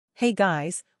Hey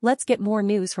guys, let's get more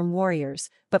news from Warriors,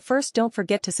 but first don't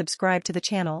forget to subscribe to the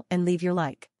channel and leave your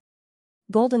like.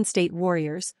 Golden State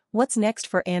Warriors, what's next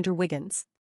for Andrew Wiggins?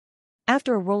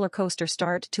 After a roller coaster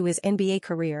start to his NBA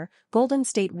career, Golden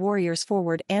State Warriors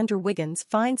forward Andrew Wiggins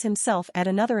finds himself at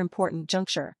another important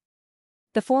juncture.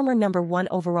 The former #1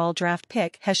 overall draft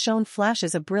pick has shown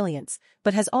flashes of brilliance,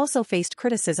 but has also faced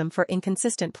criticism for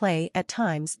inconsistent play at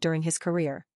times during his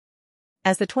career.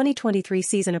 As the 2023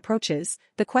 season approaches,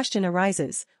 the question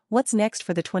arises, what's next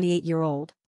for the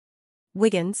 28-year-old?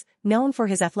 Wiggins, known for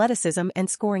his athleticism and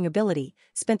scoring ability,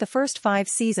 spent the first 5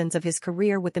 seasons of his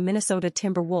career with the Minnesota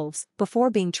Timberwolves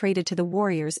before being traded to the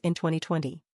Warriors in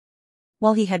 2020.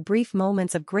 While he had brief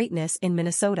moments of greatness in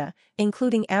Minnesota,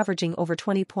 including averaging over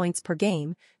 20 points per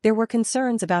game, there were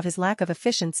concerns about his lack of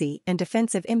efficiency and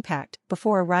defensive impact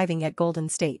before arriving at Golden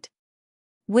State.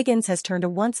 Wiggins has turned a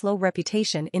once low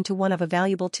reputation into one of a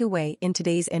valuable two-way in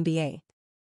today's NBA.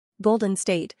 Golden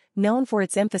State, known for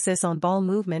its emphasis on ball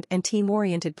movement and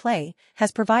team-oriented play,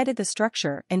 has provided the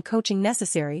structure and coaching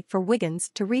necessary for Wiggins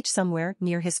to reach somewhere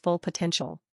near his full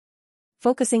potential.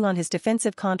 Focusing on his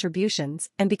defensive contributions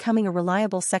and becoming a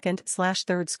reliable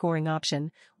second/third scoring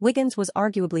option, Wiggins was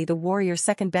arguably the Warriors'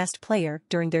 second-best player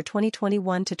during their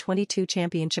 2021-22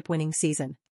 championship-winning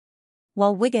season.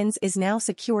 While Wiggins is now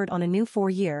secured on a new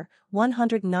 4-year,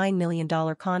 $109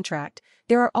 million contract,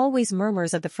 there are always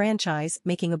murmurs of the franchise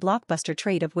making a blockbuster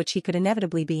trade of which he could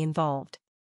inevitably be involved.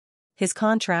 His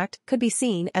contract could be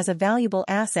seen as a valuable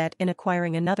asset in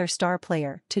acquiring another star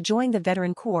player to join the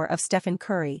veteran core of Stephen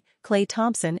Curry, Klay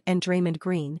Thompson and Draymond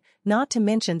Green, not to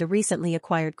mention the recently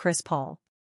acquired Chris Paul.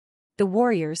 The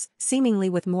Warriors, seemingly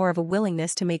with more of a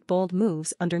willingness to make bold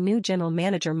moves under new general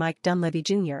manager Mike Dunleavy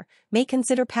Jr., may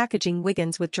consider packaging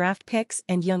Wiggins with draft picks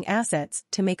and young assets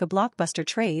to make a blockbuster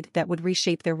trade that would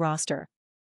reshape their roster.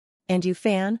 And you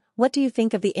fan, what do you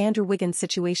think of the Andrew Wiggins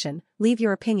situation? Leave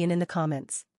your opinion in the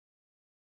comments.